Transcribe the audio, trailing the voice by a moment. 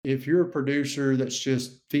If you're a producer that's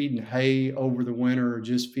just feeding hay over the winter or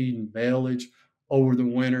just feeding baleage over the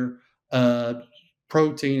winter, uh,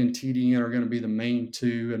 protein and TDN are going to be the main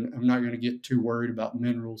two. And I'm not going to get too worried about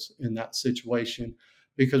minerals in that situation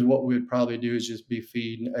because what we would probably do is just be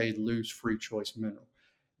feeding a loose free choice mineral.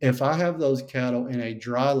 If I have those cattle in a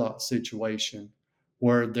dry lot situation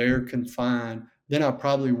where they're confined, then I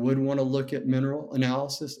probably would want to look at mineral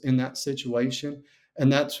analysis in that situation.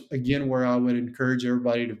 And that's again where I would encourage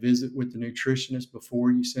everybody to visit with the nutritionist before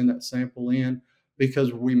you send that sample in,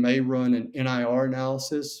 because we may run an NIR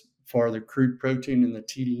analysis for the crude protein and the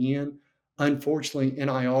TDN. Unfortunately,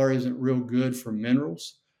 NIR isn't real good for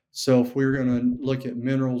minerals. So if we're going to look at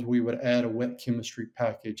minerals, we would add a wet chemistry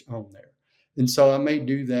package on there. And so I may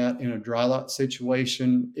do that in a dry lot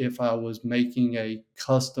situation if I was making a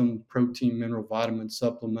custom protein mineral vitamin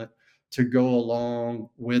supplement to go along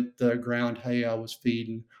with the ground hay I was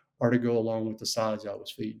feeding or to go along with the silage I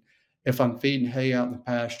was feeding. If I'm feeding hay out in the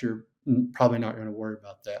pasture, probably not going to worry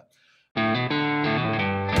about that.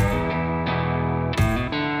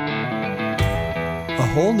 A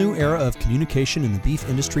whole new era of communication in the beef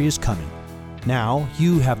industry is coming. Now,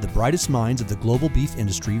 you have the brightest minds of the global beef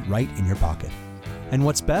industry right in your pocket. And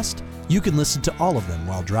what's best? You can listen to all of them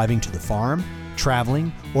while driving to the farm,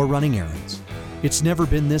 traveling, or running errands. It's never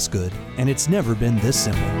been this good, and it's never been this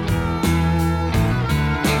simple.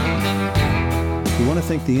 We want to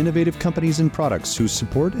thank the innovative companies and products whose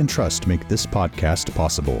support and trust make this podcast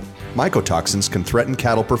possible. Mycotoxins can threaten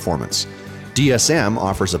cattle performance. DSM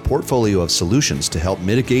offers a portfolio of solutions to help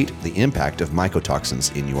mitigate the impact of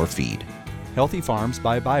mycotoxins in your feed. Healthy Farms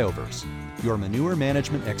by BioVerse, your manure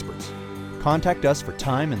management experts. Contact us for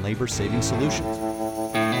time and labor-saving solutions.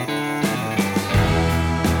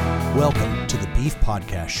 Welcome to the Beef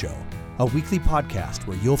Podcast Show, a weekly podcast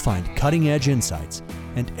where you'll find cutting-edge insights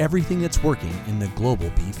and everything that's working in the global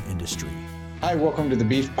beef industry. Hi, welcome to the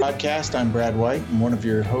Beef Podcast. I'm Brad White. I'm one of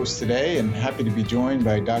your hosts today and happy to be joined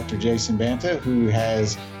by Dr. Jason Banta, who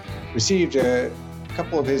has received a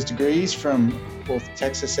couple of his degrees from both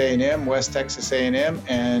Texas A&M, West Texas A&M,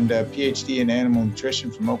 and a PhD in animal nutrition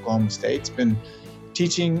from Oklahoma State. He's been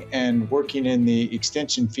teaching and working in the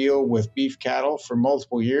extension field with beef cattle for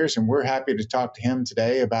multiple years, and we're happy to talk to him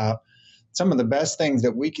today about some of the best things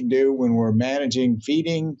that we can do when we're managing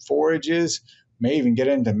feeding, forages, may even get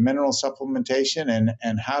into mineral supplementation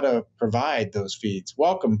and how to provide those feeds.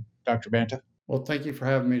 Welcome, Dr. Banta. Well, thank you for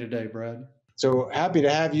having me today, Brad. So happy to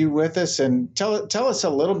have you with us, and tell us a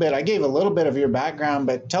little bit. I gave a little bit of your background,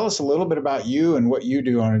 but tell us a little bit about you and what you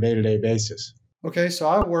do on a day-to-day basis. Okay, so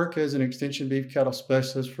I work as an extension beef cattle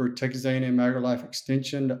specialist for Texas A&M AgriLife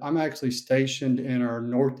Extension. I'm actually stationed in our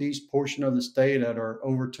northeast portion of the state at our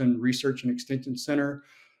Overton Research and Extension Center.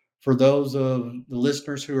 For those of the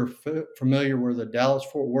listeners who are familiar where the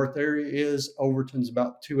Dallas-Fort Worth area is, Overton's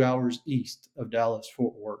about 2 hours east of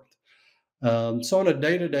Dallas-Fort Worth. So on a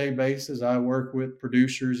day-to-day basis, I work with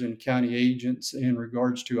producers and county agents in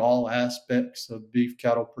regards to all aspects of beef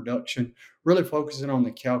cattle production, really focusing on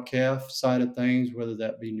the cow-calf side of things, whether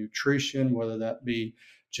that be nutrition, whether that be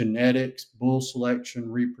genetics, bull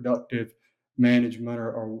selection, reproductive management,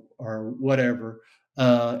 or whatever,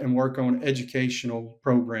 and work on educational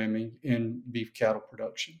programming in beef cattle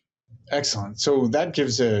production. Excellent. So that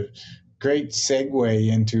gives a great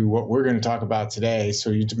segue into what we're going to talk about today.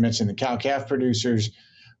 So you mentioned the cow-calf producers.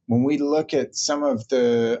 When we look at some of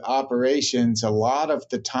the operations, a lot of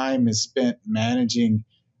the time is spent managing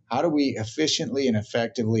how do we efficiently and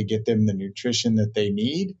effectively get them the nutrition that they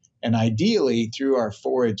need, and ideally through our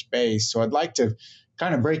forage base. So I'd like to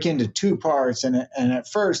kind of break into two parts. And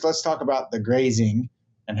at first, let's talk about the grazing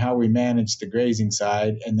and how we manage the grazing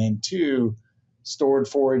side. And then two, stored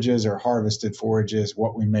forages or harvested forages,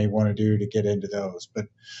 what we may want to do to get into those. But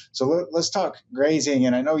so let's talk grazing.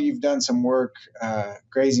 And I know you've done some work,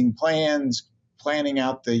 grazing plans, planning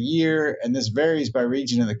out the year, and this varies by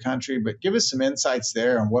region of the country, but give us some insights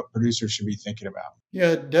there on what producers should be thinking about.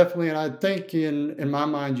 Yeah, definitely. And I think in my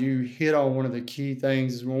mind, you hit on one of the key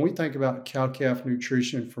things is when we think about cow-calf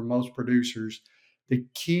nutrition for most producers, the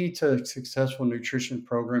key to a successful nutrition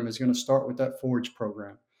program is going to start with that forage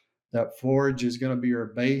program. That forage is going to be our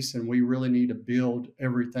base, and we really need to build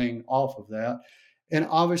everything off of that. And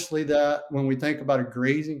obviously that when we think about a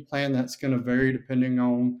grazing plan, that's going to vary depending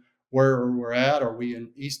on where we're at. Are we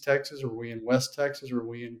in East Texas? Are we in West Texas? Are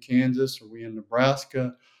we in Kansas? Are we in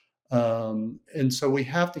Nebraska? And so we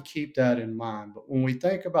have to keep that in mind. But when we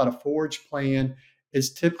think about a forage plan,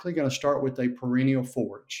 it's typically going to start with a perennial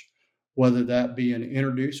forage, whether that be an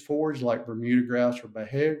introduced forage like Bermuda grass or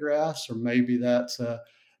Bahia grass, or maybe that's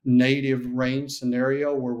native range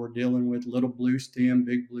scenario where we're dealing with little blue stem,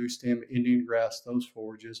 big blue stem, Indian grass, those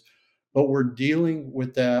forages. But we're dealing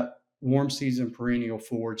with that warm season perennial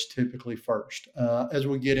forage typically first. As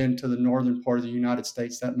we get into the northern part of the United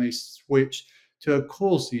States, that may switch to a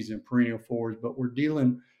cool season perennial forage, but we're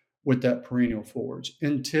dealing with that perennial forage.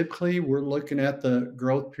 And typically we're looking at the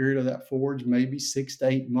growth period of that forage, maybe 6 to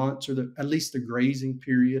 8 months, or at least the grazing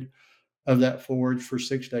period of that forage for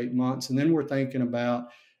 6 to 8 months. And then we're thinking about,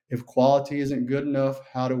 if quality isn't good enough,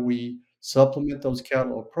 how do we supplement those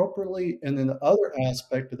cattle appropriately? And then the other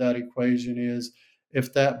aspect of that equation is,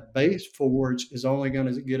 if that base forage is only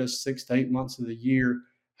going to get us 6 to 8 months of the year,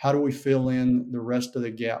 how do we fill in the rest of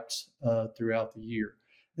the gaps throughout the year?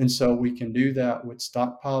 And so we can do that with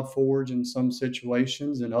stockpiled forage in some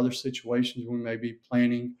situations. In other situations, we may be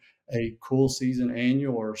planning a cool season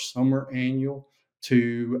annual or summer annual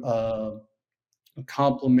to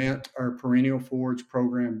complement our perennial forage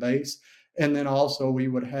program base. And then also we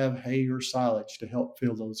would have hay or silage to help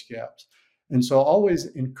fill those gaps. And so I always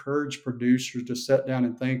encourage producers to sit down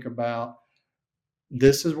and think about,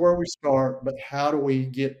 this is where we start, but how do we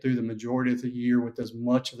get through the majority of the year with as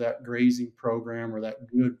much of that grazing program or that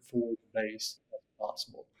good forage base as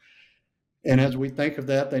possible? And as we think of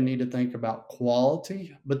that, they need to think about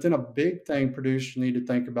quality, but then a big thing producers need to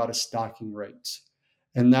think about is stocking rates.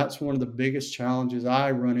 And that's one of the biggest challenges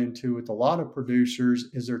I run into with a lot of producers,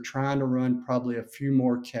 is they're trying to run probably a few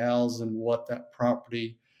more cows than what that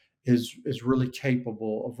property is really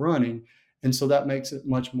capable of running. And so that makes it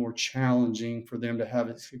much more challenging for them to have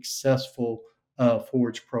a successful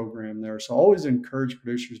forage program there. So I always encourage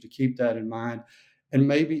producers to keep that in mind. And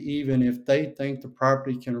maybe even if they think the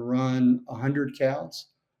property can run 100 cows,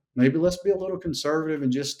 maybe let's be a little conservative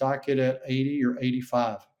and just stock it at 80 or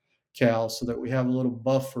 85 cows, so that we have a little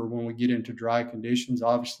buffer when we get into dry conditions.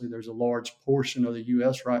 Obviously, there's a large portion of the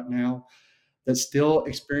US right now that's still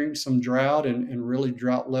experiencing some drought, and really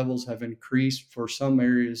drought levels have increased for some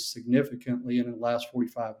areas significantly in the last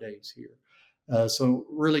 45 days here. So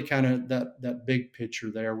really kind of that big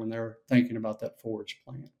picture there when they're thinking about that forage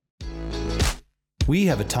plan. We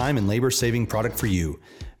have a time and labor saving product for you.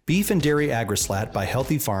 Beef and Dairy AgriSlat by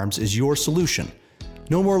Healthy Farms is your solution.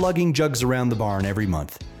 No more lugging jugs around the barn every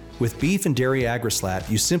month. With Beef and Dairy AgriSlat,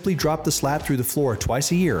 you simply drop the slat through the floor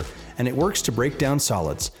twice a year, and it works to break down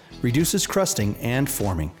solids, reduces crusting and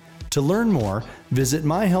forming. To learn more, visit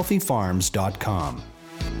myhealthyfarms.com.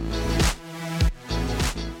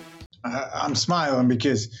 I'm smiling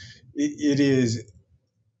because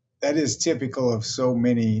that is typical of so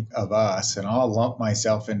many of us, and I'll lump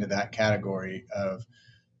myself into that category of,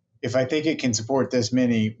 if I think it can support this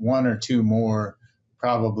many, one or two more,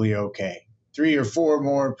 probably okay. 3 or 4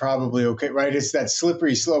 more, probably okay, right? It's that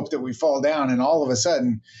slippery slope that we fall down, and all of a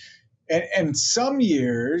sudden, and some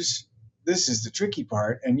years, this is the tricky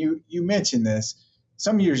part, and you mentioned this,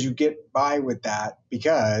 some years you get by with that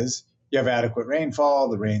because you have adequate rainfall,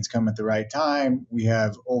 the rains come at the right time, we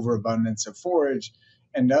have overabundance of forage,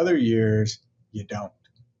 and other years you don't,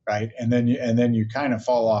 right? And then you kind of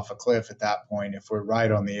fall off a cliff at that point if we're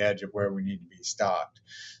right on the edge of where we need to be stocked.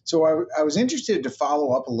 So I was interested to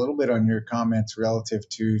follow up a little bit on your comments relative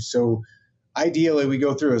to, so ideally we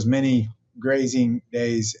go through as many grazing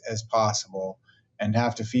days as possible and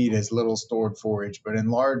have to feed as little stored forage, but in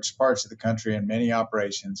large parts of the country and many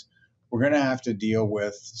operations, we're going to have to deal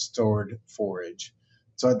with stored forage.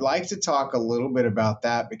 So I'd like to talk a little bit about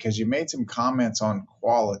that because you made some comments on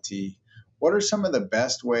quality. What are some of the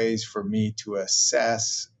best ways for me to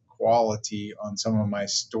assess quality on some of my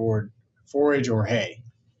stored forage or hay?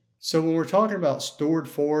 So when we're talking about stored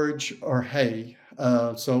forage or hay,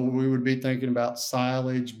 so we would be thinking about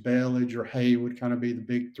silage, baleage, or hay would kind of be the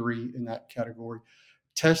big three in that category.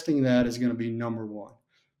 Testing that is going to be number one,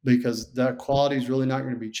 because that quality is really not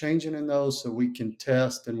going to be changing in those. So we can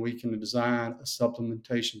test and we can design a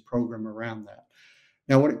supplementation program around that.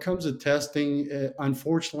 Now, when it comes to testing,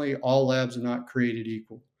 unfortunately, all labs are not created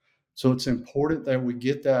equal. So it's important that we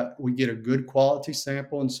get a good quality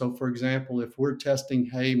sample. And so, for example, if we're testing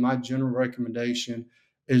hay, my general recommendation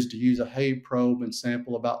is to use a hay probe and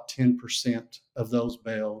sample about 10% of those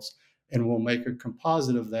bales. And we'll make a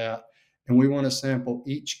composite of that. And we want to sample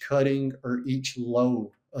each cutting or each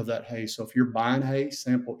load of that hay. So if you're buying hay,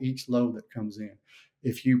 sample each load that comes in.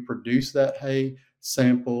 If you produce that hay,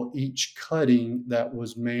 sample each cutting that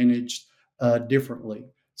was managed differently.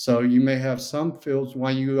 So you may have some fields,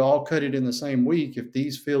 while you all cut it in the same week, if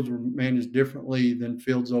these fields were managed differently than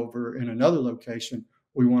fields over in another location,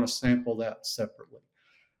 we want to sample that separately.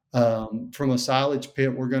 From a silage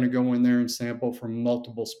pit, we're going to go in there and sample from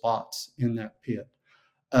multiple spots in that pit.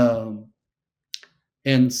 Um,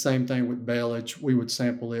 And same thing with baleage, we would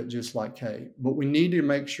sample it just like hay. But we need to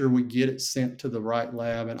make sure we get it sent to the right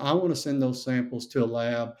lab. And I want to send those samples to a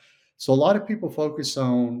lab. So a lot of people focus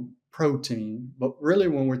on protein, but really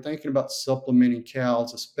when we're thinking about supplementing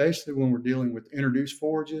cows, especially when we're dealing with introduced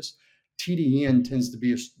forages, TDN tends to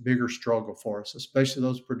be a bigger struggle for us, especially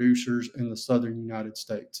those producers in the southern United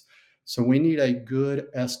States. So we need a good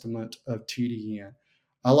estimate of TDN.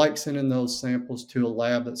 I like sending those samples to a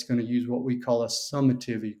lab that's going to use what we call a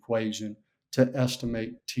summative equation to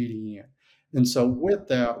estimate TDN. And so with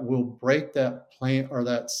that, we'll break that plant or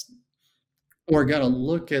that's we're going to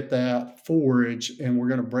look at that forage and we're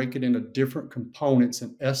going to break it into different components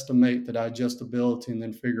and estimate the digestibility and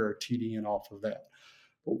then figure our TDN off of that.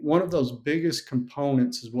 But one of those biggest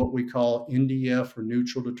components is what we call NDF or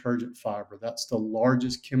neutral detergent fiber. That's the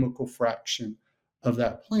largest chemical fraction of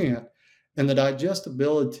that plant. And the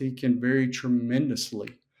digestibility can vary tremendously.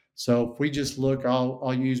 So if we just look,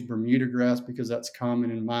 I'll use Bermuda grass because that's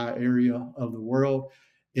common in my area of the world,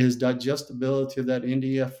 is digestibility of that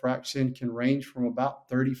NDF fraction can range from about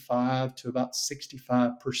 35 to about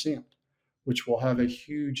 65%, which will have a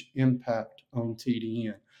huge impact on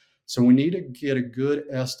TDN. So we need to get a good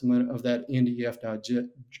estimate of that NDF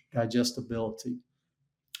digestibility.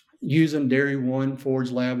 Using Dairy One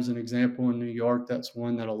Forage Lab as an example in New York, that's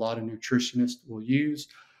one that a lot of nutritionists will use.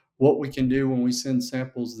 What we can do when we send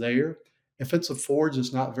samples there, if it's a forage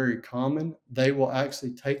that's not very common, they will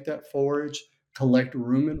actually take that forage, collect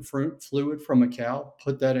rumen fluid from a cow,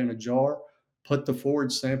 put that in a jar, put the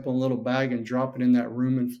forage sample in a little bag and drop it in that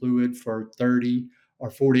rumen fluid for 30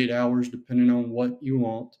 or 48 hours, depending on what you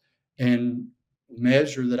want, and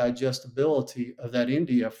measure the digestibility of that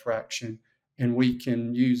NDF fraction, and we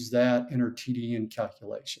can use that in our TDN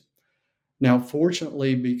calculation. Now,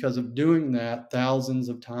 fortunately, because of doing that thousands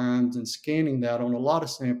of times and scanning that on a lot of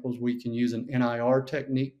samples, we can use an NIR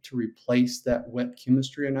technique to replace that wet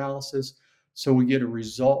chemistry analysis. So we get a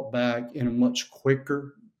result back in a much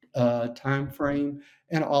quicker time frame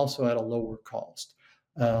and also at a lower cost.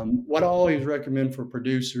 What I always recommend for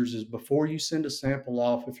producers is before you send a sample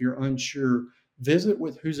off, if you're unsure, visit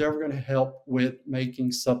with who's ever going to help with making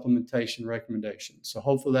supplementation recommendations. So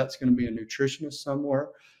hopefully that's going to be a nutritionist somewhere.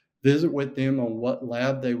 Visit with them on what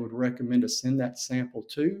lab they would recommend to send that sample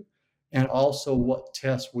to, and also what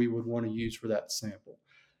tests we would want to use for that sample.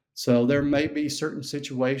 So there may be certain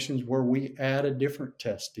situations where we add a different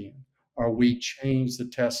test in, or we change the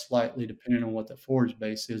test slightly depending on what the forage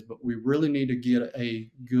base is, but we really need to get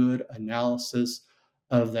a good analysis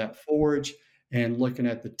of that forage and looking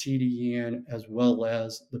at the TDN as well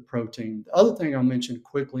as the protein. The other thing I'll mention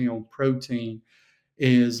quickly on protein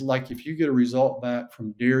is like if you get a result back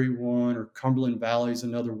from Dairy One or Cumberland Valley is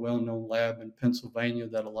another well-known lab in Pennsylvania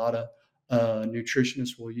that a lot of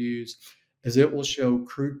nutritionists will use, is it will show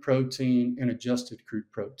crude protein and adjusted crude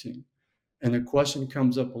protein. And the question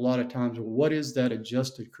comes up a lot of times, well, what is that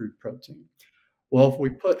adjusted crude protein? Well, if we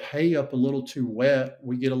put hay up a little too wet,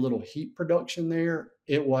 we get a little heat production there.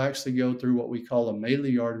 It will actually go through what we call a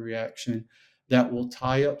Maillard reaction that will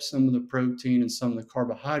tie up some of the protein and some of the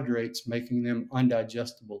carbohydrates, making them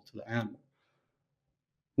undigestible to the animal.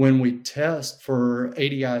 When we test for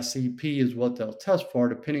ADICP is what they'll test for.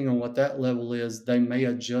 Depending on what that level is, they may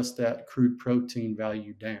adjust that crude protein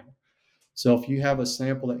value down. So if you have a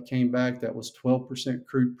sample that came back that was 12%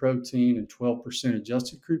 crude protein and 12%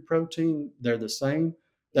 adjusted crude protein, they're the same.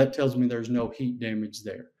 That tells me there's no heat damage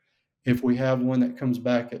there. If we have one that comes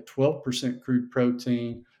back at 12% crude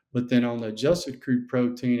protein, but then on the adjusted crude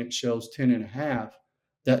protein, it shows 10.5,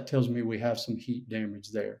 that tells me we have some heat damage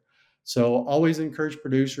there. So always encourage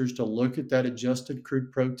producers to look at that adjusted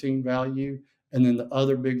crude protein value. And then the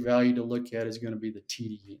other big value to look at is going to be the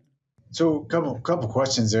TDN. So couple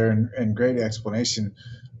questions there, and great explanation.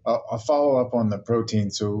 I'll follow up on the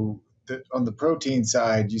protein. So on the protein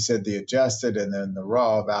side, you said the adjusted and then the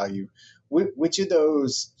raw value. Which of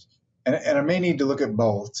those, and I may need to look at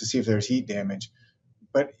both to see if there's heat damage,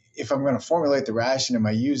 but if I'm going to formulate the ration, am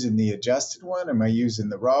I using the adjusted one? Am I using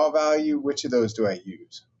the raw value? Which of those do I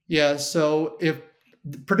use? Yeah, so if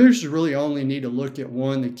the producers really only need to look at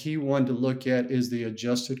one, the key one to look at is the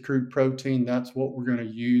adjusted crude protein. That's what we're going to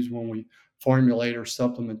use when we formulate our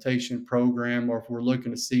supplementation program, or if we're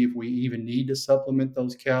looking to see if we even need to supplement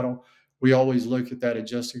those cattle. We always look at that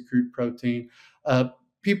adjusted crude protein.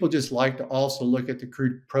 People just like to also look at the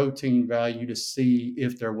crude protein value to see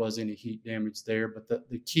if there was any heat damage there. But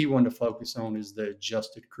the key one to focus on is the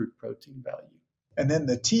adjusted crude protein value. And then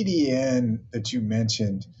the TDN that you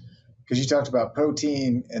mentioned, because you talked about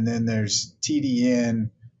protein and then there's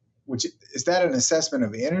TDN, which is that an assessment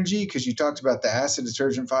of energy? Because you talked about the acid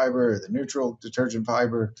detergent fiber or the neutral detergent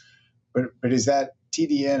fiber, but is that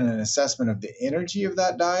TDN an assessment of the energy of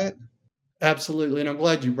that diet? Absolutely, and I'm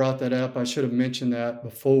glad you brought that up. I should have mentioned that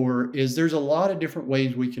before. Is there's a lot of different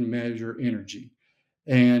ways we can measure energy.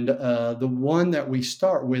 And the one that we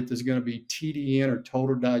start with is going to be TDN or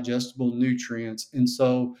total digestible nutrients. And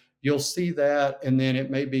so you'll see that, and then it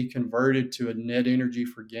may be converted to a net energy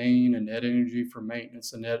for gain, a net energy for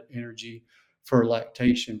maintenance, a net energy for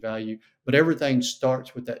lactation value. But everything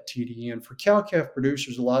starts with that TDN. For cow calf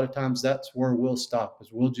producers, a lot of times that's where we'll stop, is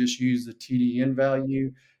we'll just use the TDN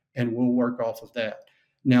value and we'll work off of that.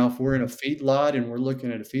 Now, if we're in a feedlot and we're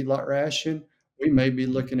looking at a feedlot ration, we may be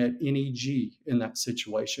looking at NEG in that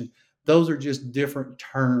situation. Those are just different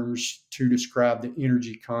terms to describe the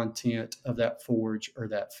energy content of that forage or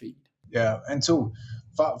that feed. Yeah, and so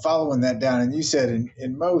following that down, and you said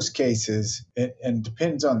in most cases, and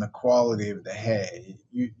depends on the quality of the hay,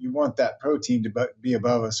 you want that protein to be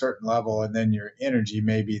above a certain level, and then your energy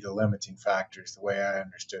may be the limiting factors, the way I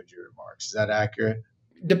understood your remarks. Is that accurate?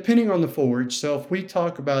 Depending on the forage. So if we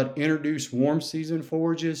talk about introduced warm season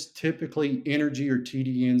forages, typically energy or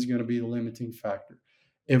TDN is going to be the limiting factor.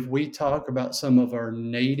 If we talk about some of our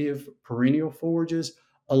native perennial forages,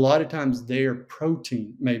 a lot of times their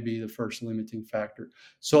protein may be the first limiting factor.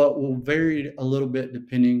 So it will vary a little bit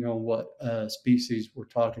depending on what species we're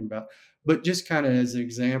talking about. But just kind of as an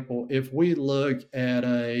example, if we look at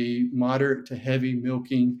a moderate to heavy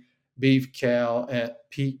milking beef cow at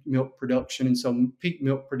peak milk production. And so peak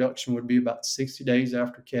milk production would be about 60 days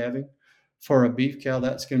after calving. For a beef cow,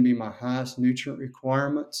 that's going to be my highest nutrient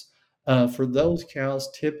requirements. For those cows,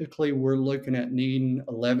 typically we're looking at needing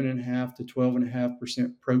 11.5 to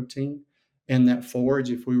 12.5% protein in that forage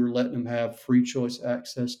if we were letting them have free choice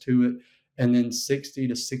access to it, and then 60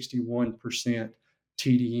 to 61%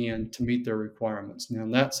 TDN to meet their requirements. Now,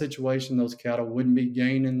 in that situation, those cattle wouldn't be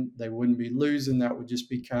gaining, they wouldn't be losing. That would just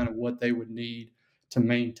be kind of what they would need to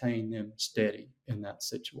maintain them steady in that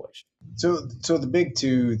situation. So the big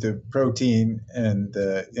two, the protein and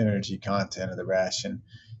the energy content of the ration.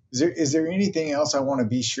 Is there anything else I want to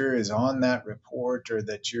be sure is on that report, or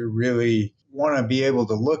that you really want to be able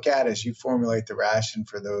to look at as you formulate the ration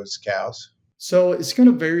for those cows? So it's going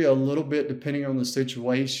to vary a little bit depending on the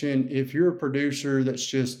situation. If you're a producer that's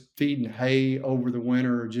just feeding hay over the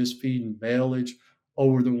winter or just feeding baleage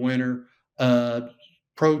over the winter, uh,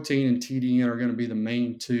 protein and TDN are going to be the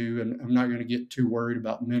main two. And I'm not going to get too worried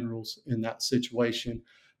about minerals in that situation,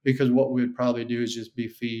 because what we would probably do is just be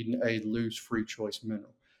feeding a loose free choice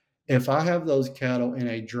mineral. If I have those cattle in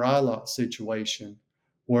a dry lot situation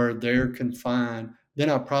where they're confined, then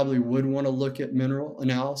I probably would want to look at mineral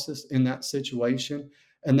analysis in that situation.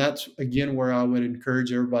 And that's again where I would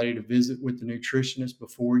encourage everybody to visit with the nutritionist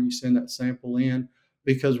before you send that sample in,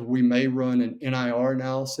 because we may run an NIR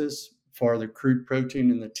analysis for the crude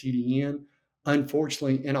protein and the TDN.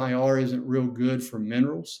 Unfortunately, NIR isn't real good for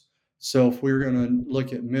minerals. So if we were going to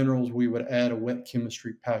look at minerals, we would add a wet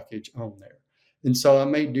chemistry package on there. And so I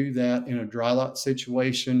may do that in a dry lot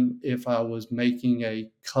situation if I was making a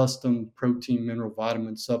custom protein mineral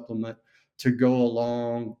vitamin supplement to go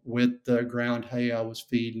along with the ground hay I was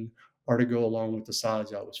feeding, or to go along with the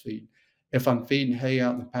silage I was feeding. If I'm feeding hay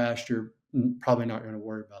out in the pasture, probably not going to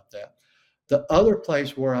worry about that. The other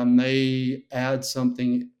place where I may add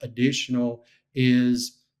something additional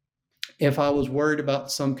is if I was worried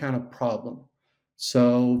about some kind of problem.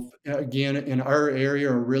 So again, in our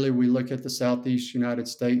area, or really we look at the Southeast United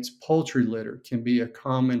States, poultry litter can be a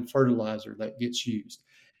common fertilizer that gets used.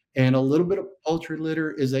 And a little bit of poultry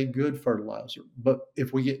litter is a good fertilizer. But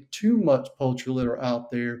if we get too much poultry litter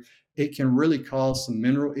out there, it can really cause some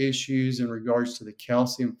mineral issues in regards to the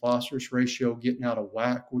calcium phosphorus ratio getting out of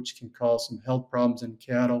whack, which can cause some health problems in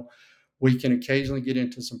cattle. We can occasionally get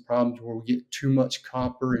into some problems where we get too much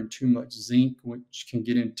copper and too much zinc, which can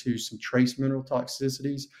get into some trace mineral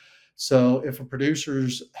toxicities. So if a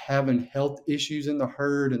producer's having health issues in the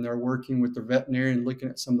herd and they're working with the veterinarian looking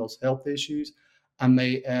at some of those health issues, I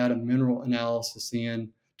may add a mineral analysis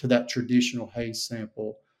in to that traditional haze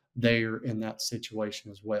sample there in that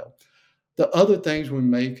situation as well. The other things we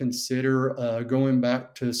may consider, going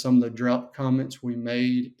back to some of the drought comments we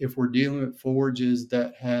made, if we're dealing with forages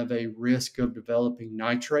that have a risk of developing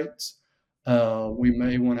nitrates, we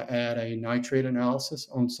may want to add a nitrate analysis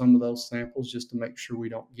on some of those samples just to make sure we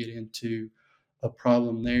don't get into a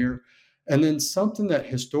problem there. And then something that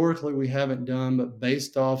historically we haven't done, but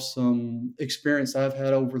based off some experience I've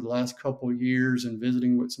had over the last couple of years and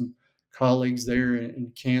visiting with some colleagues there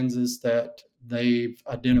in Kansas, that they've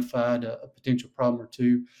identified a potential problem or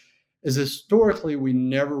two, is historically we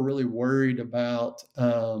never really worried about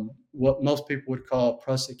what most people would call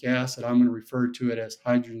prussic acid. I'm going to refer to it as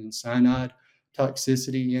hydrogen cyanide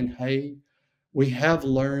toxicity in hay. We have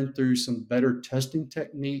learned through some better testing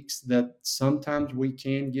techniques that sometimes we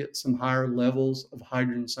can get some higher levels of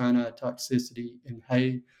hydrogen cyanide toxicity in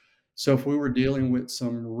hay. So if we were dealing with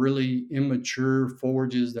some really immature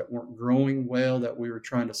forages that weren't growing well, that we were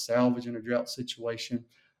trying to salvage in a drought situation,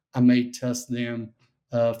 I may test them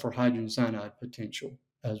for hydrogen cyanide potential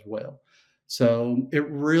as well. So it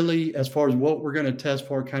really, as far as what we're going to test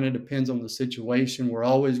for, kind of depends on the situation. We're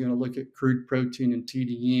always going to look at crude protein and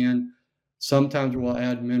TDN. Sometimes we'll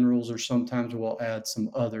add minerals, or sometimes we'll add some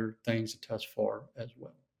other things to test for as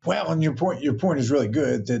well. Well, and your point is really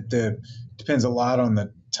good that the depends a lot on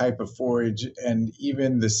the type of forage, and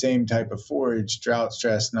even the same type of forage, drought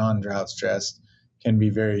stress, non-drought stress, can be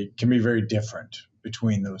very different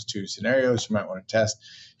between those two scenarios. You might want to test.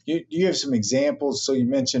 Do you have some examples? So you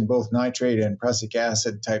mentioned both nitrate and prussic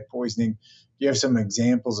acid type poisoning. Do you have some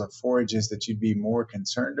examples of forages that you'd be more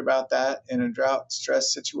concerned about that in a drought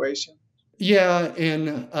stress situation? Yeah,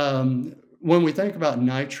 and when we think about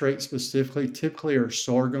nitrate specifically, typically our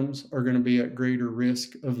sorghums are going to be at greater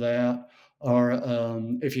risk of that. Or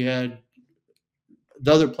if you had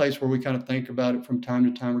the other place where we kind of think about it from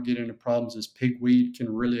time to time, we get into problems is pigweed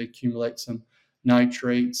can really accumulate some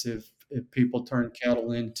nitrates if people turn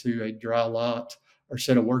cattle into a dry lot or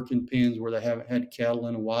set of working pens where they haven't had cattle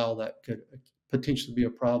in a while. That could potentially be a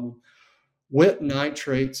problem. With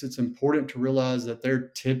nitrates, it's important to realize that they're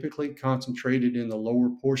typically concentrated in the lower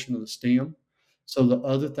portion of the stem. So the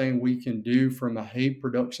other thing we can do from a hay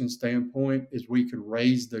production standpoint is we could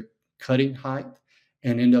raise the cutting height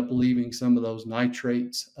and end up leaving some of those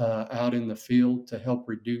nitrates out in the field to help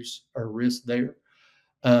reduce our risk there.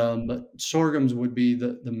 But sorghums would be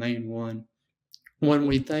the main one. When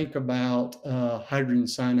we think about hydrogen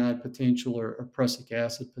cyanide potential or prussic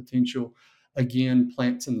acid potential, again,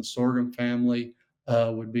 plants in the sorghum family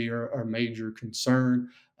would be our major concern.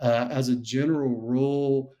 As a general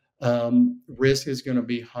rule, risk is going to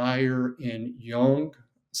be higher in young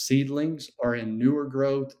seedlings or in newer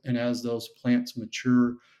growth, and as those plants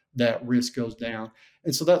mature, that risk goes down.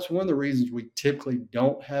 And so that's one of the reasons we typically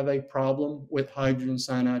don't have a problem with hydrogen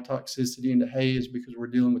cyanide toxicity in the hay, is because we're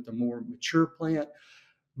dealing with a more mature plant.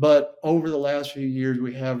 But over the last few years,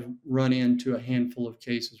 we have run into a handful of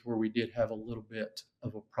cases where we did have a little bit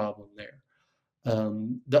of a problem there.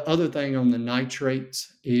 The other thing on the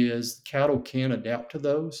nitrates is cattle can adapt to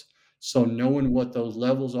those. So knowing what those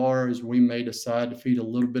levels are, is we may decide to feed a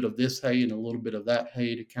little bit of this hay and a little bit of that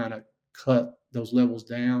hay to kind of cut those levels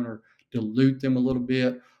down or dilute them a little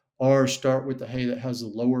bit, or start with the hay that has the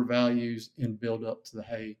lower values and build up to the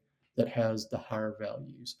hay that has the higher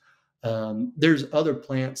values. There's other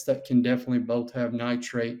plants that can definitely both have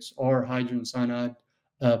nitrates or hydrogen cyanide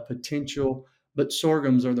potential, but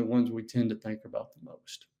sorghums are the ones we tend to think about the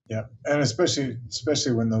most. Yeah, and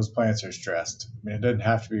especially when those plants are stressed. I mean, it doesn't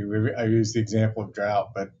have to be. I use the example of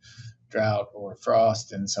drought, but drought or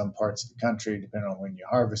frost in some parts of the country, depending on when you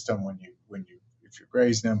harvest them, when you if you're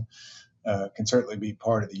grazing them, can certainly be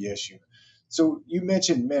part of the issue. So you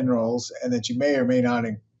mentioned minerals, and that you may or may not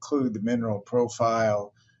include the mineral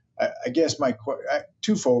profile. I guess my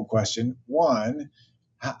twofold question: one,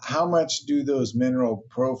 how much do those mineral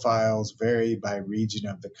profiles vary by region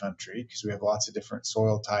of the country? Because we have lots of different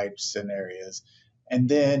soil types and areas. And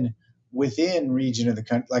then within region of the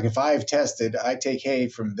country, like if I've tested, I take hay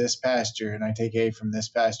from this pasture and I take hay from this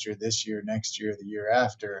pasture this year, next year, the year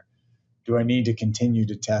after, do I need to continue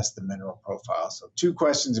to test the mineral profile? So two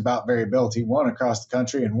questions about variability, one across the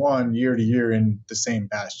country and one year to year in the same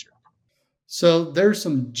pasture. So there's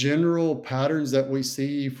some general patterns that we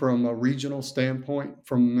see from a regional standpoint,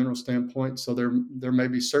 from a mineral standpoint. So there may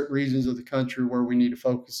be certain regions of the country where we need to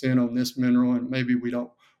focus in on this mineral, and maybe we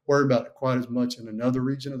don't worry about it quite as much in another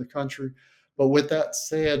region of the country. But with that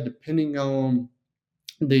said, depending on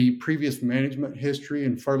the previous management history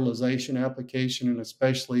and fertilization application, and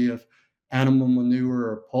especially if animal manure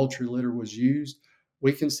or poultry litter was used,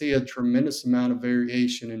 we can see a tremendous amount of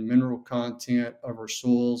variation in mineral content of our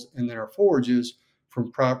soils and then our forages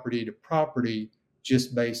from property to property,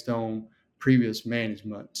 just based on previous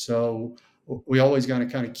management. So we always got to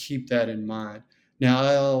kind of keep that in mind.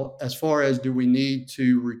 Now, as far as do we need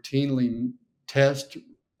to routinely test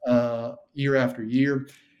year after year,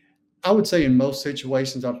 I would say in most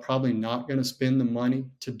situations, I'm probably not going to spend the money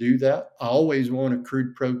to do that. I always want a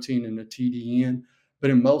crude protein and a TDN, but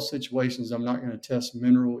in most situations, I'm not going to test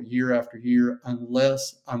mineral year after year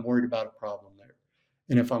unless I'm worried about a problem there.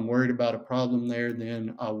 And if I'm worried about a problem there,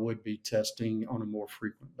 then I would be testing on a more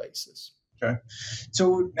frequent basis. Okay.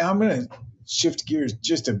 So now I'm going to shift gears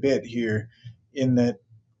just a bit here in that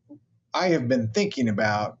I have been thinking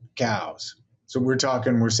about cows. So we're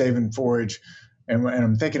saving forage, and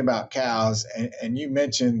I'm thinking about cows. And you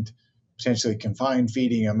mentioned potentially confined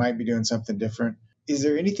feeding. I might be doing something different. Is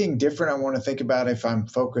there anything different I want to think about if I'm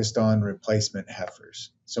focused on replacement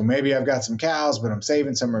heifers? So maybe I've got some cows, but I'm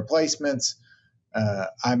saving some replacements.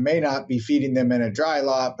 I may not be feeding them in a dry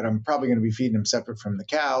lot, but I'm probably going to be feeding them separate from the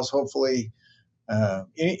cows, hopefully.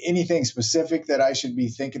 Anything specific that I should be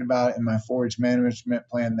thinking about in my forage management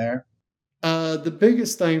plan there? The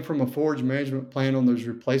biggest thing from a forage management plan on those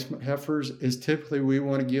replacement heifers is typically we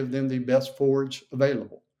want to give them the best forage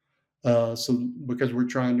available. So because we're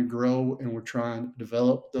trying to grow and we're trying to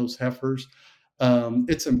develop those heifers,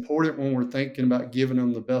 it's important when we're thinking about giving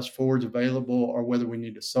them the best forage available or whether we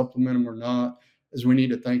need to supplement them or not, is we need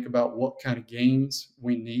to think about what kind of gains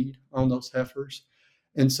we need on those heifers.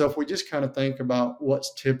 And so if we just kind of think about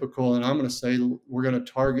what's typical, and I'm going to say we're going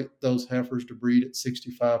to target those heifers to breed at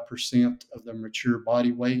 65% of their mature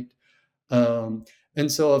body weight. And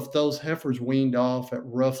so if those heifers weaned off at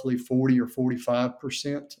roughly 40 or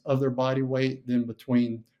 45% of their body weight, then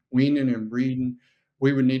between weaning and breeding,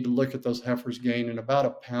 we would need to look at those heifers gaining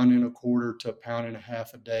about 1.25 to 1.5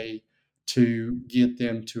 pounds a day to get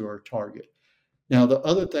them to our target. Now, the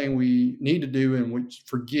other thing we need to do, and which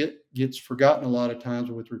gets forgotten a lot of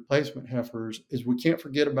times with replacement heifers, is we can't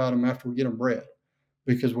forget about them after we get them bred,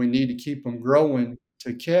 because we need to keep them growing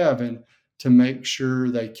to calving to make sure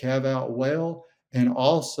they calve out well, and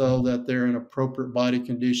also that they're in appropriate body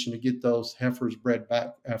condition to get those heifers bred back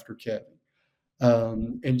after calving.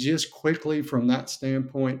 And just quickly from that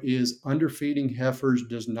standpoint is underfeeding heifers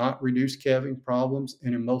does not reduce calving problems,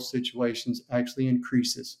 and in most situations actually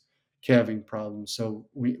increases calving problems. So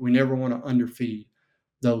we never want to underfeed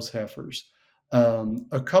those heifers.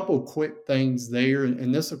 A couple quick things there,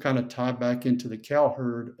 and this will kind of tie back into the cow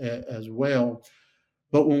herd as well.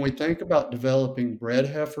 But when we think about developing bred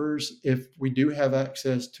heifers, if we do have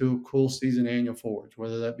access to a cool season annual forage,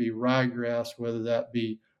 whether that be ryegrass, whether that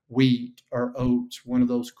be wheat or oats, one of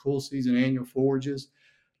those cool season annual forages,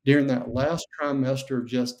 during that last trimester of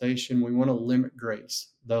gestation, we want to limit graze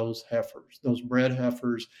those heifers, those bred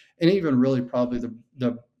heifers, and even really probably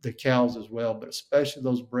the cows as well, but especially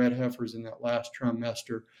those bred heifers in that last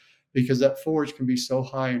trimester, because that forage can be so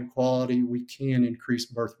high in quality, we can increase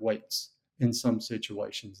birth weights in some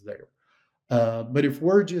situations there. But if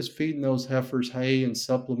we're just feeding those heifers hay and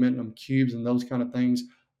supplementing them cubes and those kind of things,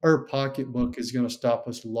 our pocketbook is going to stop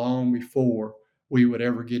us long before we would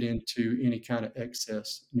ever get into any kind of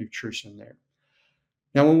excess nutrition there.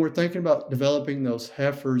 Now, when we're thinking about developing those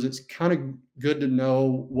heifers, it's kind of good to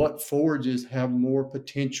know what forages have more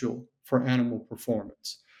potential for animal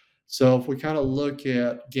performance. So if we kind of look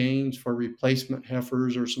at gains for replacement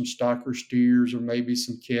heifers or some stocker steers or maybe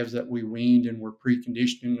some calves that we weaned and we're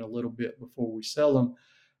preconditioning a little bit before we sell them,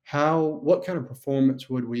 what kind of performance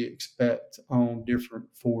would we expect on different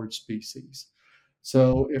forage species?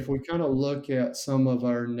 So if we kind of look at some of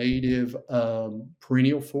our native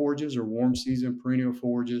perennial forages or warm season perennial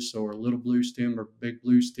forages, so our little blue stem or big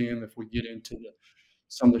blue stem, if we get into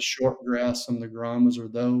some of the short grass, some of the grommas or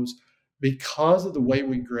those, because of the way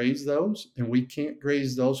we graze those, and we can't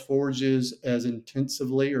graze those forages as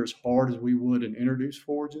intensively or as hard as we would in introduced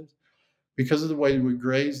forages, because of the way we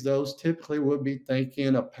graze those, typically we'll be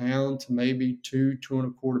thinking 1 pound to maybe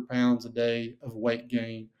 2.25 pounds a day of weight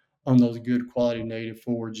gain on those good quality native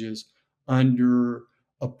forages under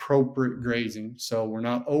appropriate grazing. So we're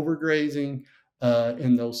not overgrazing.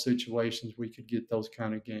 In those situations, we could get those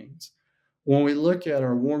kind of gains. When we look at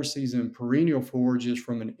our warm season perennial forages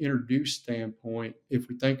from an introduced standpoint, if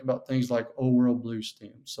we think about things like Old World blue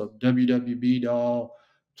stem, so WWB doll,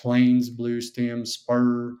 Plains blue stem,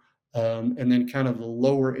 spur, and then kind of the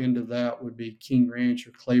lower end of that would be King Ranch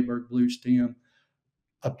or Clayburgh blue stem,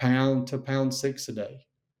 1 pound to 1.6 pounds a day.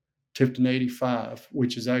 Tipton 85,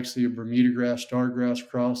 which is actually a Bermuda grass, stargrass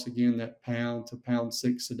cross, again, that 1 to 1.6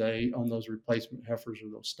 pounds a day on those replacement heifers or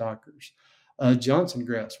those stockers. Johnson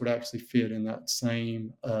grass would actually fit in that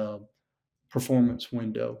same performance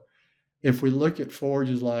window. If we look at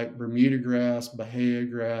forages like Bermuda grass, Bahia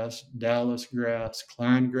grass, Dallas grass,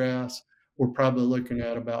 Klein grass, we're probably looking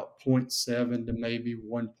at about 0.7 to maybe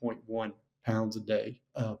 1.1 pounds a day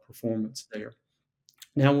performance there.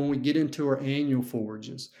 Now, when we get into our annual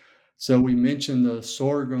forages, so we mentioned the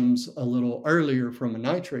sorghums a little earlier from a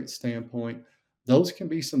nitrate standpoint, those can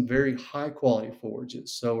be some very high quality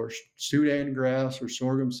forages. So our Sudan grass or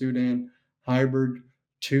sorghum Sudan hybrid,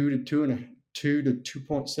 2 to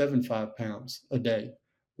 2.75 pounds a day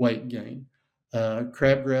weight gain.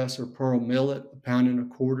 Crabgrass or pearl millet, a pound and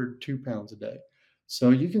a quarter to 2 pounds a day.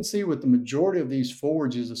 So you can see with the majority of these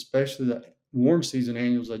forages, especially the warm season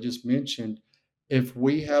annuals I just mentioned, if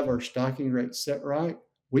we have our stocking rate set right,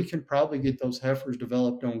 we can probably get those heifers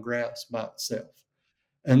developed on grass by itself.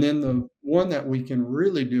 And then the one that we can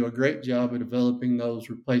really do a great job of developing those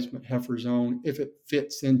replacement heifers on, if it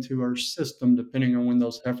fits into our system, depending on when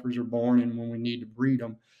those heifers are born and when we need to breed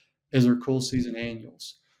them, is our cool season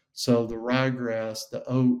annuals. So the ryegrass, the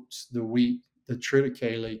oats, the wheat, the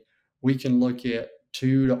triticale, we can look at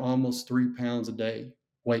 2 to almost 3 pounds a day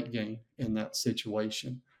weight gain in that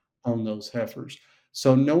situation on those heifers.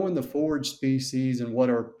 So knowing the forage species and what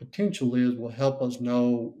our potential is will help us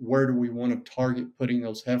know where do we want to target putting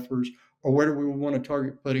those heifers, or where do we want to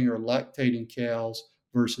target putting our lactating cows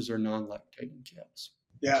versus our non-lactating cows.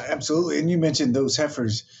 Yeah, absolutely. And you mentioned those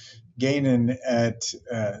heifers gaining at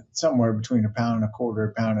somewhere between a pound and a quarter,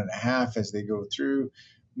 a pound and a half as they go through,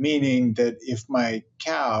 meaning that if my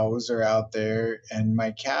cows are out there, and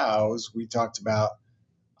my cows, we talked about,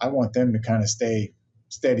 I want them to kind of stay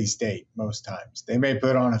steady state most times. They may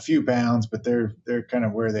put on a few pounds, but they're kind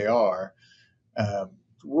of where they are. Um,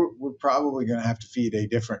 we're probably going to have to feed a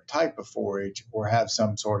different type of forage or have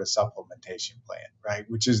some sort of supplementation plan, right?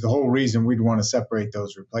 Which is the whole reason we'd want to separate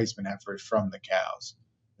those replacement heifers from the cows.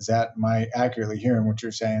 Am I accurately hearing what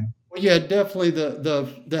you're saying? Well, yeah, definitely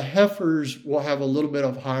the heifers will have a little bit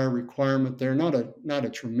of higher requirement there, not a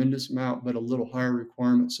tremendous amount, but a little higher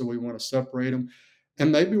requirement. So we want to separate them.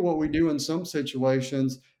 And maybe what we do in some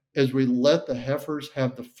situations is we let the heifers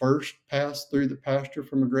have the first pass through the pasture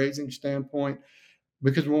from a grazing standpoint,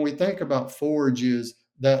 because when we think about forages,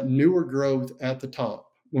 that newer growth at the top,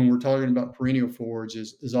 when we're talking about perennial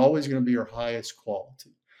forages, is always going to be our highest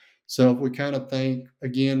quality. So if we kind of think,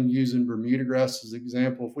 again, using Bermuda grass as an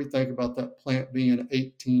example, if we think about that plant being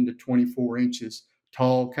 18 to 24 inches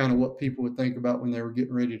tall, kind of what people would think about when they were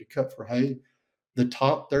getting ready to cut for hay, the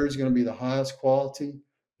top third is going to be the highest quality,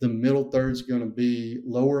 the middle third is going to be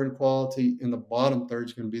lower in quality, and the bottom third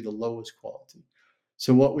is going to be the lowest quality.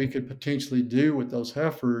 So what we could potentially do with those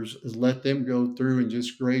heifers is let them go through and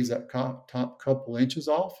just graze that top couple inches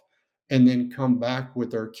off, and then come back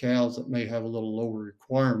with our cows that may have a little lower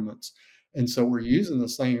requirements. And so we're using the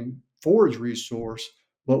same forage resource,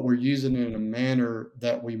 but we're using it in a manner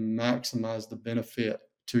that we maximize the benefit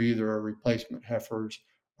to either our replacement heifers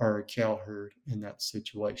or a cow herd in that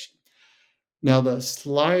situation. Now, the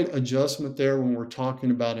slight adjustment there when we're talking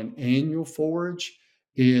about an annual forage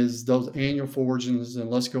is those annual forages, and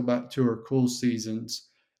let's go back to our cool seasons,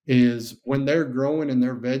 is when they're growing and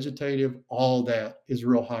they're vegetative, all that is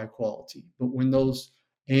real high quality. But when those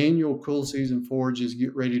annual cool season forages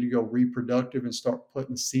get ready to go reproductive and start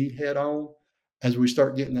putting seed head on, as we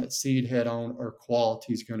start getting that seed head on, our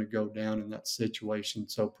quality is going to go down in that situation.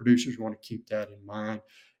 So producers want to keep that in mind.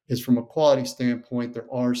 Is from a quality standpoint,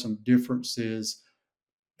 there are some differences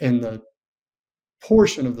in the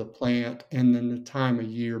portion of the plant and then the time of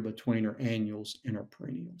year between our annuals and our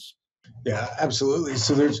perennials. Yeah, absolutely.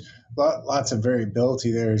 So there's lots of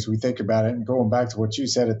variability there as we think about it. And going back to what you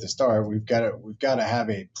said at the start, we've got to have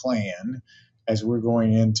a plan as we're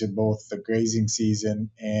going into both the grazing season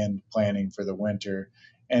and planning for the winter,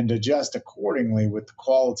 and adjust accordingly with the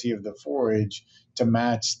quality of the forage to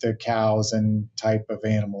match the cows and type of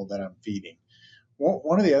animal that I'm feeding.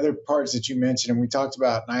 One of the other parts that you mentioned, and we talked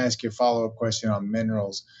about, and I asked you a follow-up question on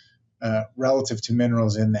minerals, relative to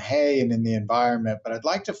minerals in the hay and in the environment. But I'd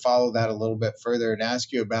like to follow that a little bit further and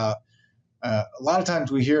ask you about, a lot of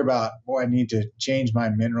times we hear about, boy, I need to change my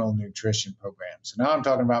mineral nutrition program. So now I'm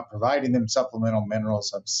talking about providing them supplemental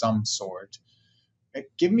minerals of some sort.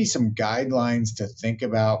 Give me some guidelines to think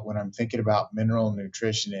about when I'm thinking about mineral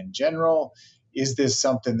nutrition in general. Is this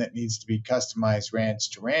something that needs to be customized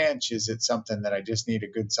ranch to ranch? Is it something that I just need a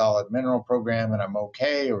good solid mineral program and I'm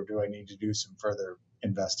okay? Or do I need to do some further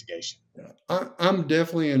investigation? I'm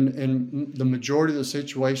definitely in the majority of the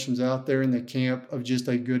situations out there in the camp of just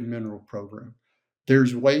a good mineral program.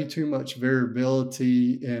 There's way too much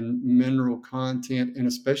variability in mineral content, and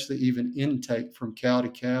especially even intake from cow to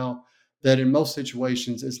cow, that in most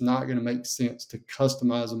situations it's not going to make sense to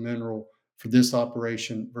customize a mineral for this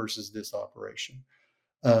operation versus this operation.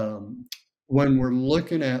 Um, when we're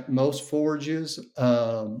looking at most forages,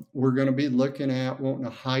 we're going to be looking at wanting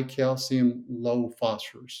a high calcium, low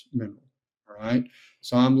phosphorus mineral. All right.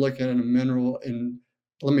 So I'm looking at a mineral, and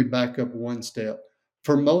let me back up one step.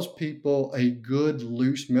 For most people, a good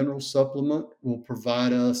loose mineral supplement will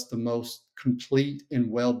provide us the most complete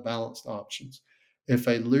and well balanced options. If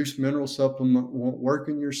a loose mineral supplement won't work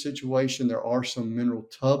in your situation, there are some mineral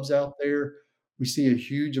tubs out there. We see a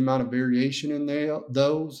huge amount of variation in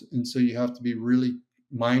those, and so you have to be really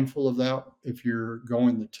mindful of that if you're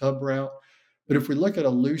going the tub route. But if we look at a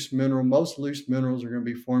loose mineral, most loose minerals are going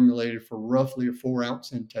to be formulated for roughly a 4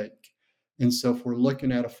 ounce intake. And so if we're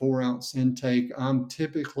looking at a 4 ounce intake, I'm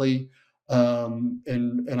typically,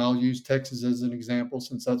 and I'll use Texas as an example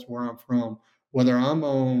since that's where I'm from, whether I'm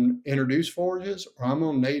on introduced forages or I'm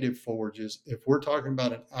on native forages, if we're talking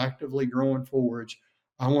about an actively growing forage,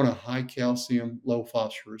 I want a high calcium, low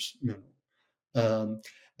phosphorus mineral. Um,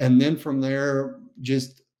 and then from there,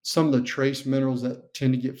 just some of the trace minerals that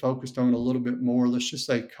tend to get focused on a little bit more, let's just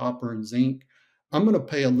say copper and zinc. I'm going to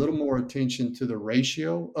pay a little more attention to the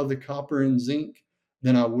ratio of the copper and zinc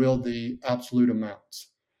than I will the absolute amounts.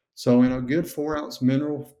 So, in a good 4 ounce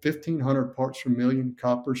mineral, 1,500 parts per million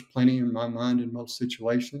copper is plenty in my mind in most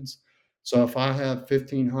situations. So, if I have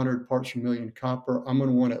 1,500 parts per million copper, I'm going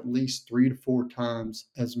to want at least 3 to 4 times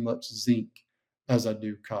as much zinc as I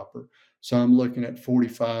do copper. So I'm looking at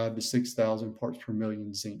 45 to 6,000 parts per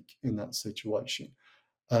million zinc in that situation.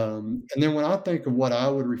 And then when I think of what I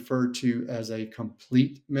would refer to as a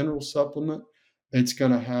complete mineral supplement, it's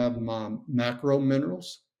going to have my macro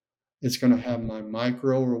minerals. It's going to have my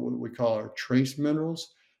micro, or what we call our trace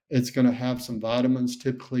minerals. It's going to have some vitamins,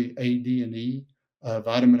 typically A, D, and E.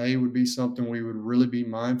 Vitamin A would be something we would really be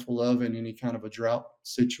mindful of in any kind of a drought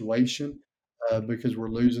situation, because we're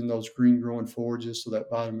losing those green growing forages. So that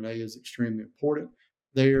vitamin A is extremely important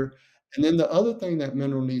there. And then the other thing that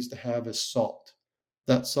mineral needs to have is salt.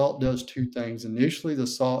 That salt does two things. Initially, the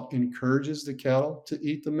salt encourages the cattle to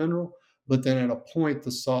eat the mineral, but then at a point,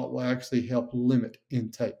 the salt will actually help limit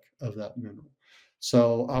intake of that mineral.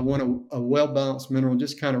 So I want a well-balanced mineral,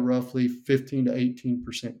 just kind of roughly 15 to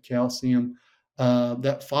 18% calcium.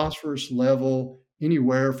 That phosphorus level,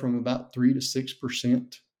 anywhere from about 3 to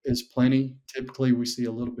 6% is plenty. Typically, we see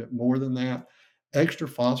a little bit more than that. Extra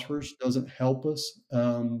phosphorus doesn't help us.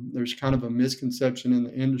 There's kind of a misconception in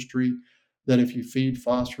the industry that if you feed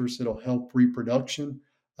phosphorus, it'll help reproduction.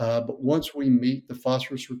 But once we meet the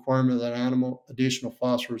phosphorus requirement of that animal, additional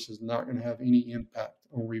phosphorus is not going to have any impact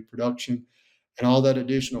on reproduction. And all that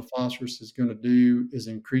additional phosphorus is going to do is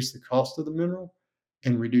increase the cost of the mineral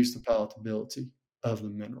and reduce the palatability of the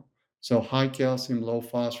mineral. So high calcium, low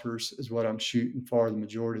phosphorus is what I'm shooting for the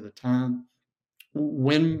majority of the time.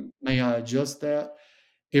 When may I adjust that?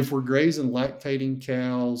 If we're grazing lactating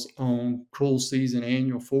cows on cool season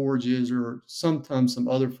annual forages or sometimes some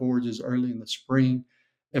other forages early in the spring,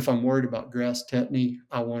 if I'm worried about grass tetany,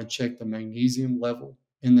 I want to check the magnesium level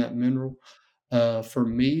in that mineral. For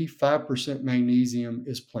me, 5% magnesium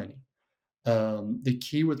is plenty. The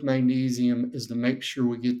key with magnesium is to make sure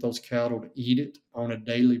we get those cattle to eat it on a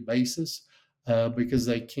daily basis, because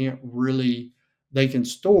they can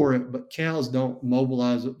store it, but cows don't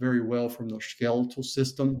mobilize it very well from their skeletal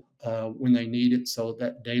system when they need it. So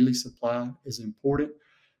that daily supply is important.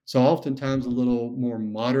 So oftentimes a little more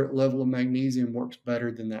moderate level of magnesium works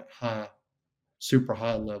better than that super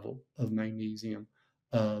high level of magnesium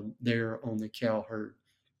there on the cow herd.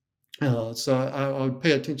 So I would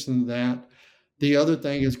pay attention to that. The other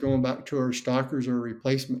thing is going back to our stockers or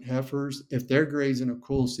replacement heifers. If they're grazing a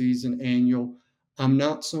cool season annual, I'm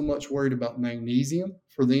not so much worried about magnesium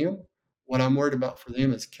for them. What I'm worried about for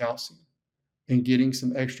them is calcium. And getting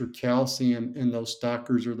some extra calcium in those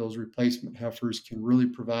stockers or those replacement heifers can really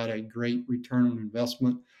provide a great return on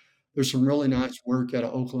investment. There's some really nice work out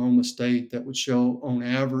of Oklahoma State that would show, on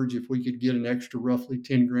average, if we could get an extra roughly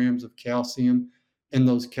 10 grams of calcium in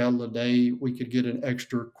those cattle a day, we could get an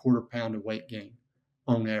extra quarter pound of weight gain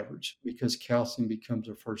on average, because calcium becomes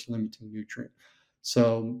our first limiting nutrient.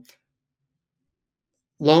 So,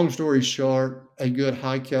 long story short, a good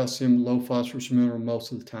high calcium, low phosphorus mineral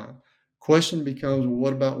most of the time. Question becomes, well,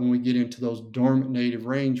 what about when we get into those dormant native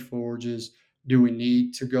range forages? Do we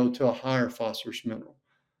need to go to a higher phosphorus mineral?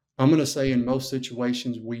 I'm going to say in most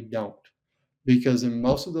situations, we don't, because in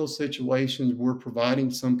most of those situations, we're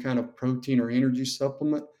providing some kind of protein or energy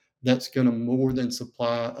supplement that's going to more than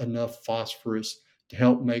supply enough phosphorus to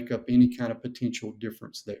help make up any kind of potential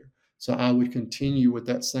difference there. So I would continue with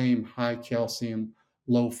that same high calcium,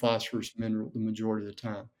 low phosphorus mineral the majority of the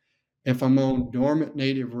time. If I'm on dormant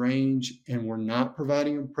native range and we're not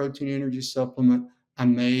providing a protein energy supplement, I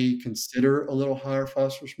may consider a little higher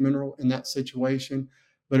phosphorus mineral in that situation,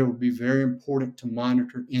 but it would be very important to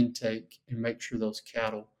monitor intake and make sure those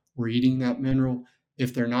cattle were eating that mineral.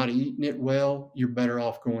 If they're not eating it well, you're better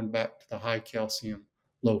off going back to the high calcium,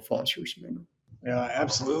 low phosphorus mineral. Yeah,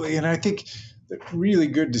 absolutely. And I think really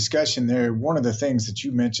good discussion there. One of the things that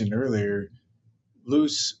you mentioned earlier,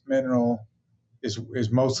 loose mineral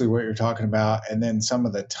is mostly what you're talking about. And then some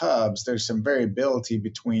of the tubs, there's some variability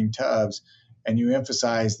between tubs. And you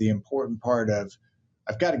emphasize the important part of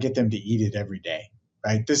I've got to get them to eat it every day,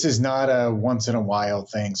 right? This is not a once in a while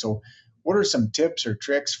thing. So, what are some tips or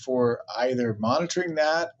tricks for either monitoring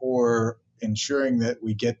that or ensuring that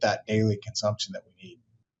we get that daily consumption that we need?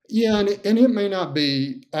 Yeah, and it may not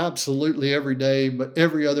be absolutely every day, but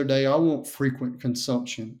every other day, I want frequent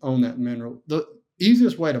consumption on that mineral. The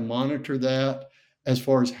easiest way to monitor that, as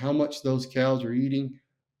far as how much those cows are eating,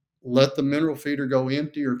 let the mineral feeder go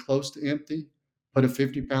empty or close to empty. Put a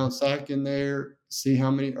 50-pound sack in there, see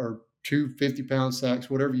how many, or two 50-pound sacks,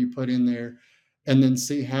 whatever you put in there, and then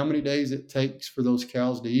see how many days it takes for those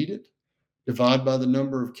cows to eat it. Divide by the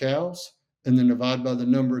number of cows, and then divide by the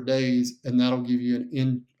number of days, and that'll give you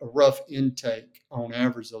a rough intake on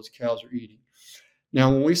average those cows are eating.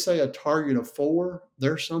 Now, when we say a target of 4,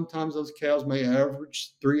 there's sometimes those cows may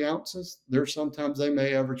average 3 ounces. There's sometimes they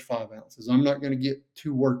may average 5 ounces. I'm not going to get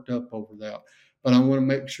too worked up over that, but I want to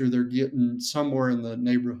make sure they're getting somewhere in the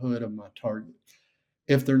neighborhood of my target.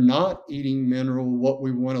 If they're not eating mineral, what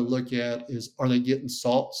we want to look at is, are they getting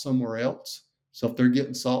salt somewhere else? So if they're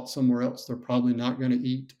getting salt somewhere else, they're probably not going to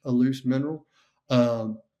eat a loose mineral.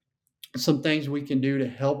 Um, some things we can do to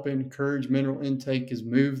help encourage mineral intake is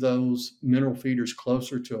move those mineral feeders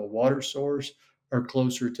closer to a water source or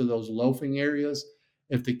closer to those loafing areas.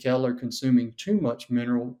 If the cattle are consuming too much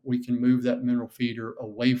mineral, we can move that mineral feeder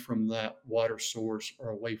away from that water source or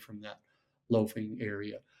away from that loafing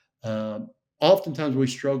area. Um, Oftentimes, we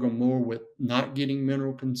struggle more with not getting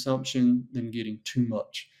mineral consumption than getting too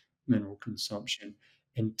much mineral consumption,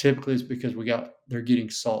 and typically it's because they're getting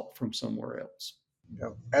salt from somewhere else.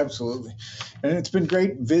 Yep, absolutely. And it's been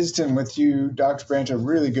great visiting with you, Dr. Banta.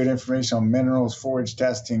 Really good information on minerals, forage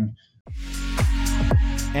testing.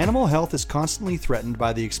 Animal health is constantly threatened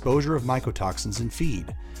by the exposure of mycotoxins in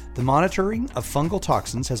feed. The monitoring of fungal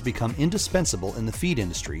toxins has become indispensable in the feed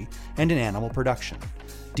industry and in animal production.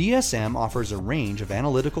 DSM offers a range of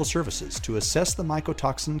analytical services to assess the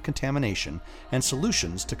mycotoxin contamination and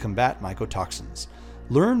solutions to combat mycotoxins.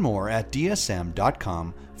 Learn more at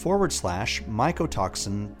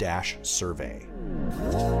dsm.com/mycotoxin-survey.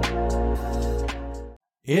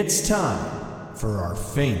 It's time for our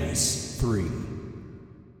famous 3.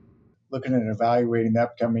 Looking at evaluating the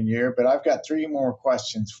upcoming year, but I've got 3 more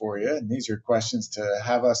questions for you. And these are questions to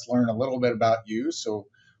have us learn a little bit about you. So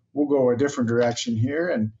we'll go a different direction here.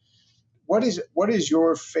 And what is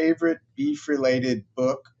your favorite beef related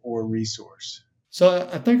book or resource? So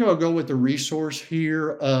I think I'll go with the resource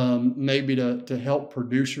here, maybe to help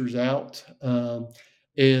producers out.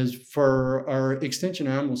 Is for our Extension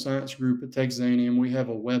Animal Science group at Texas A&M, we have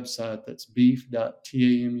a website that's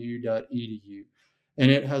beef.tamu.edu,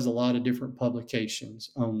 and it has a lot of different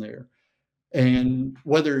publications on there. And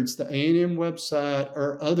whether it's the A&M website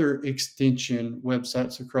or other extension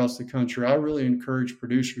websites across the country, I really encourage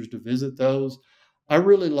producers to visit those. I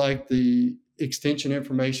really like the extension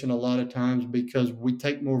information a lot of times because we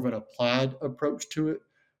take more of an applied approach to it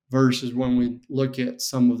versus when we look at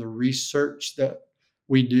some of the research that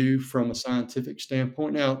we do from a scientific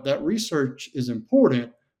standpoint. Now, that research is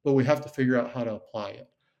important, but we have to figure out how to apply it.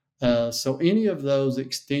 So any of those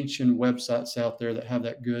extension websites out there that have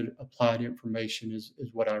that good applied information is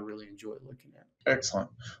what I really enjoy looking at.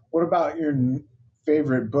 Excellent. What about your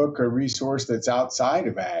favorite book or resource that's outside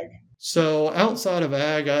of ag? So outside of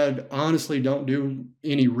ag, I honestly don't do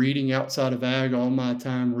any reading outside of ag. All my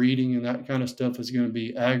time reading and that kind of stuff is going to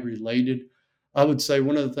be ag related. I would say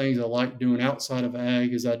one of the things I like doing outside of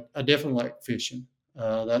ag is I definitely like fishing.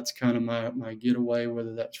 That's kind of my getaway,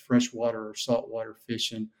 whether that's freshwater or saltwater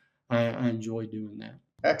fishing. I enjoy doing that.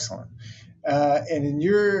 Excellent. And in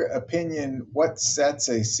your opinion, what sets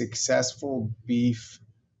a successful beef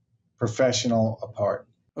professional apart?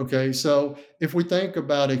 Okay, so if we think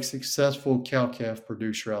about a successful cow-calf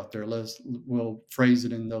producer out there, we'll phrase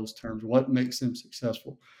it in those terms. What makes them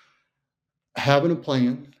successful? Having a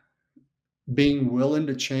plan, being willing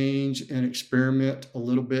to change and experiment a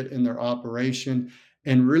little bit in their operation,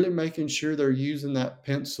 and really making sure they're using that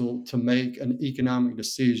pencil to make an economic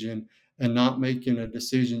decision and not making a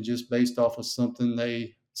decision just based off of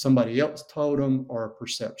somebody else told them or a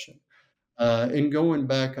perception. And going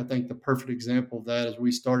back, I think the perfect example of that is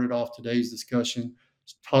we started off today's discussion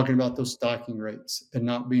talking about those stocking rates and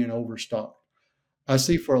not being overstocked. I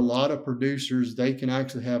see for a lot of producers, they can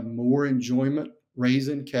actually have more enjoyment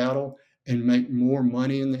raising cattle and make more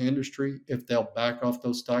money in the industry if they'll back off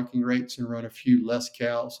those stocking rates and run a few less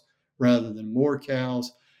cows rather than more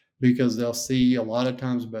cows, because they'll see a lot of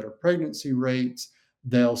times better pregnancy rates.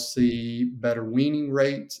 they'll see better weaning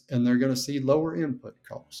rates, and they're going to see lower input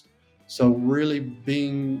costs. So really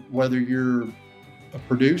being, whether you're a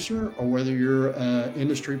producer or whether you're an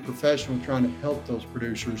industry professional trying to help those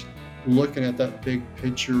producers, looking at that big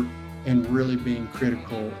picture and really being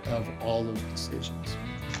critical of all those decisions.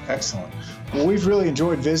 Excellent. Well, we've really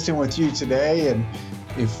enjoyed visiting with you today, and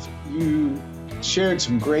if you shared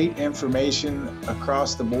some great information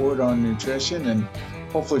across the board on nutrition, and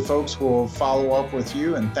hopefully folks will follow up with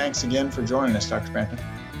you. And thanks again for joining us, Dr. Banta.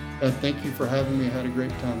 Thank you for having me. I had a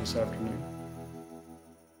great time this afternoon.